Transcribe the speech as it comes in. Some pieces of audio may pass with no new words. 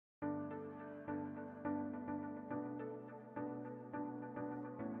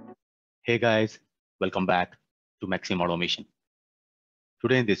Hey guys, welcome back to Maximum Automation.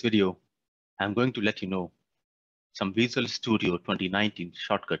 Today in this video, I'm going to let you know some Visual Studio 2019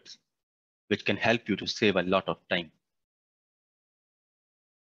 shortcuts which can help you to save a lot of time.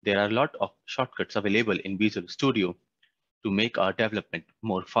 There are a lot of shortcuts available in Visual Studio to make our development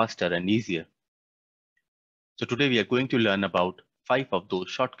more faster and easier. So today we are going to learn about 5 of those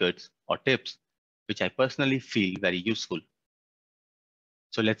shortcuts or tips which I personally feel very useful.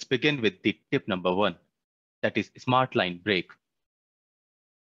 So let's begin with the tip number 1, that is Smart Line Break.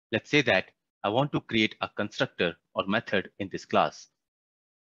 Let's say that I want to create a constructor or method in this class.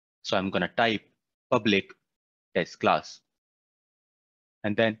 So I'm going to type public test class.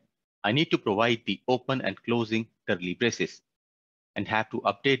 And then I need to provide the open and closing curly braces and have to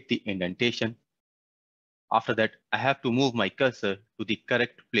update the indentation. After that, I have to move my cursor to the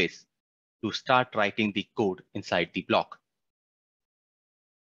correct place to start writing the code inside the block.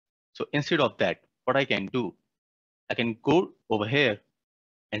 So instead of that, what I can do, I can go over here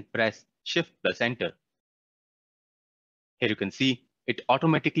and press Shift plus Enter. Here you can see it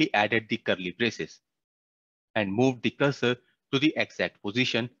automatically added the curly braces and moved the cursor to the exact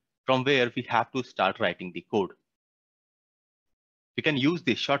position from where we have to start writing the code. We can use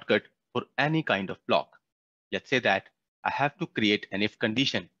this shortcut for any kind of block. Let's say that I have to create an if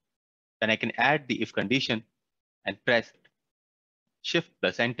condition. Then I can add the if condition and press Shift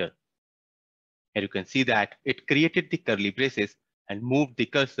plus Enter. Here you can see that it created the curly braces and moved the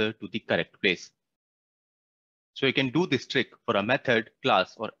cursor to the correct place. So you can do this trick for a method,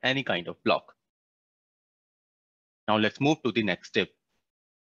 class, or any kind of block. Now let's move to the next step.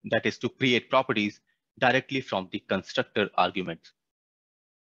 That is to create properties directly from the constructor arguments.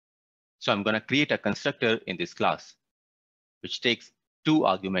 So I'm going to create a constructor in this class, which takes 2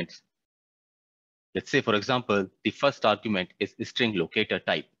 arguments. Let's say, for example, the first argument is string locator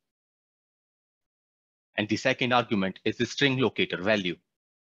type. And the second argument is the string locator value.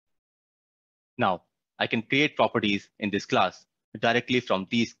 Now, I can create properties in this class directly from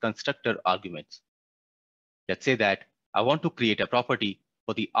these constructor arguments. Let's say that I want to create a property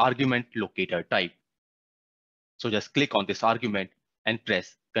for the argument locator type. So just click on this argument and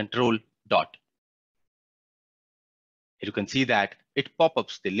press Control dot. Here you can see that it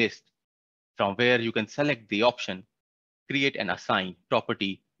pop-ups the list from where you can select the option Create and Assign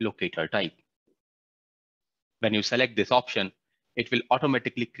Property Locator Type. When you select this option, it will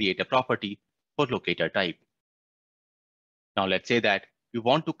automatically create a property for locator type. Now let's say that you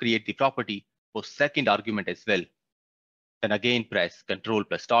want to create the property for second argument as well. Then again press Control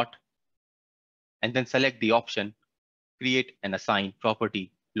plus dot and then select the option Create and Assign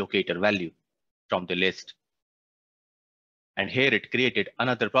Property Locator Value from the list. And here it created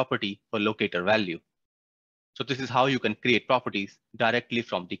another property for locator value. So this is how you can create properties directly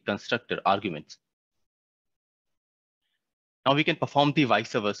from the constructor arguments. Now we can perform the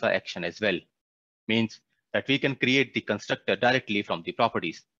vice versa action as well. Means that we can create the constructor directly from the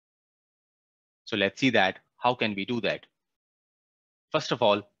properties. So let's see that how can we do that. First of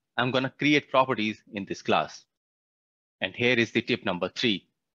all, I'm going to create properties in this class. And here is the tip number 3,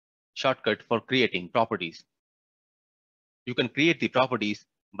 shortcut for creating properties. You can create the properties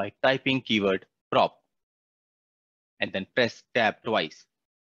by typing keyword prop and then press tab twice.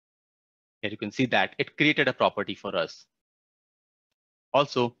 Here you can see that it created a property for us.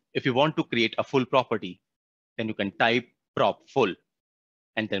 Also, if you want to create a full property, then you can type prop full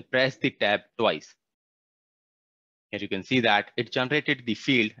and then press the tab twice. Here you can see that it generated the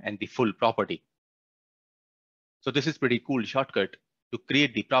field and the full property. So this is pretty cool shortcut to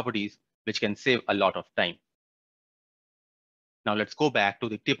create the properties which can save a lot of time. Now let's go back to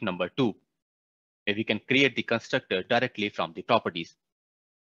the tip number 2, where we can create the constructor directly from the properties.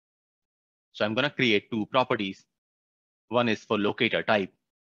 So I'm going to create 2 properties. One is for locator type,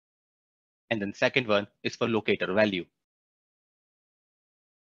 and then second one is for locator value.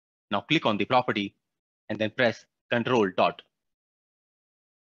 Now click on the property and then press Control dot.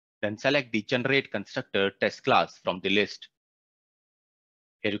 Then select the Generate Constructor Test class from the list.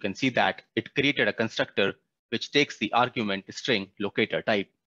 Here you can see that it created a constructor which takes the argument string locator type.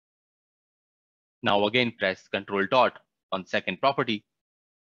 Now again press Control dot on second property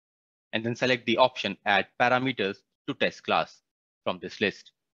and then select the option Add Parameters to Test class from this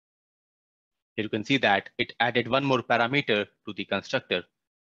list. Here you can see that it added one more parameter to the constructor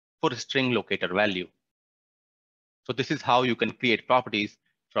for string locator value. So this is how you can create properties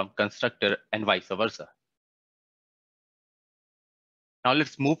from constructor and vice versa. Now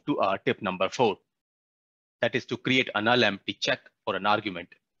let's move to our tip number 4. That is to create a null empty check for an argument.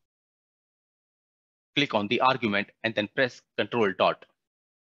 Click on the argument and then press Control dot.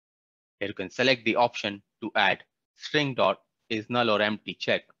 Here you can select the option to add string dot is null or empty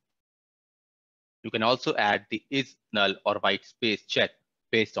check. You can also add the is null or white space check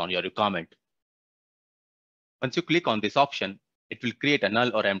based on your requirement. Once you click on this option, it will create a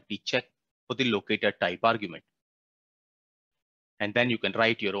null or empty check for the locator type argument. And then you can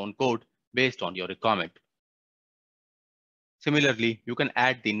write your own code based on your requirement. Similarly, you can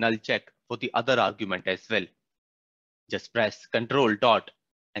add the null check for the other argument as well. Just press Ctrl dot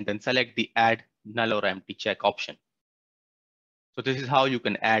and then select the add null or empty check option. So this is how you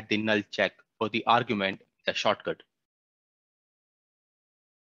can add the null check for the argument in the shortcut.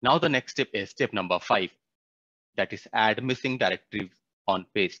 Now the next step is step number 5, that is add missing directives on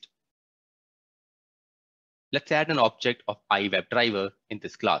paste. Let's add an object of iWebDriver in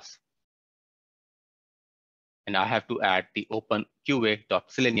this class. And I have to add the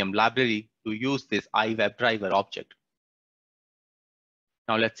openqa.selenium library to use this iWebDriver object.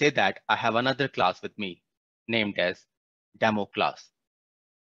 Now let's say that I have another class with me named as demo class.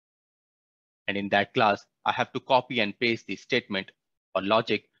 And in that class, I have to copy and paste the statement or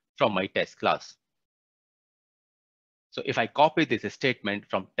logic from my test class. So if I copy this statement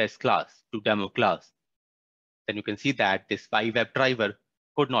from test class to demo class, then you can see that this iWebDriver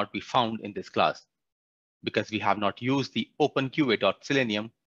could not be found in this class because we have not used the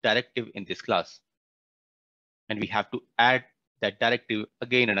openqa.selenium directive in this class. And we have to add that directive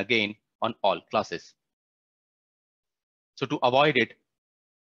again and again on all classes. So to avoid it,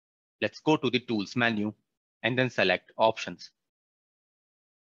 let's go to the tools menu and then select options.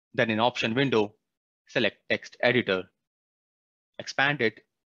 Then in option window, select text editor, expand it,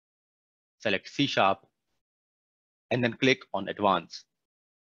 select C#, and then click on advanced.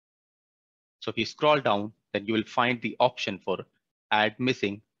 So if you scroll down, then you will find the option for add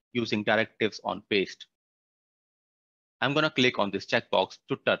missing using directives on paste. I'm going to click on this checkbox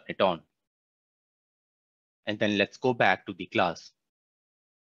to turn it on. And then let's go back to the class.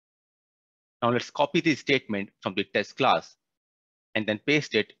 Now let's copy the statement from the test class and then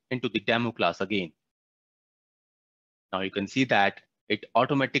paste it into the demo class again. Now you can see that it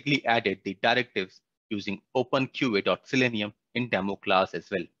automatically added the directives using openqa.selenium in demo class as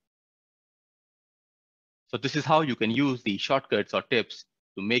well. So this is how you can use the shortcuts or tips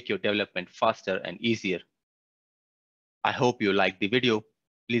to make your development faster and easier. I hope you liked the video.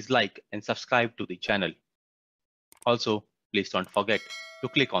 Please like and subscribe to the channel. Also, please don't forget to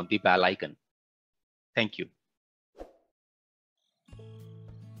click on the bell icon. Thank you.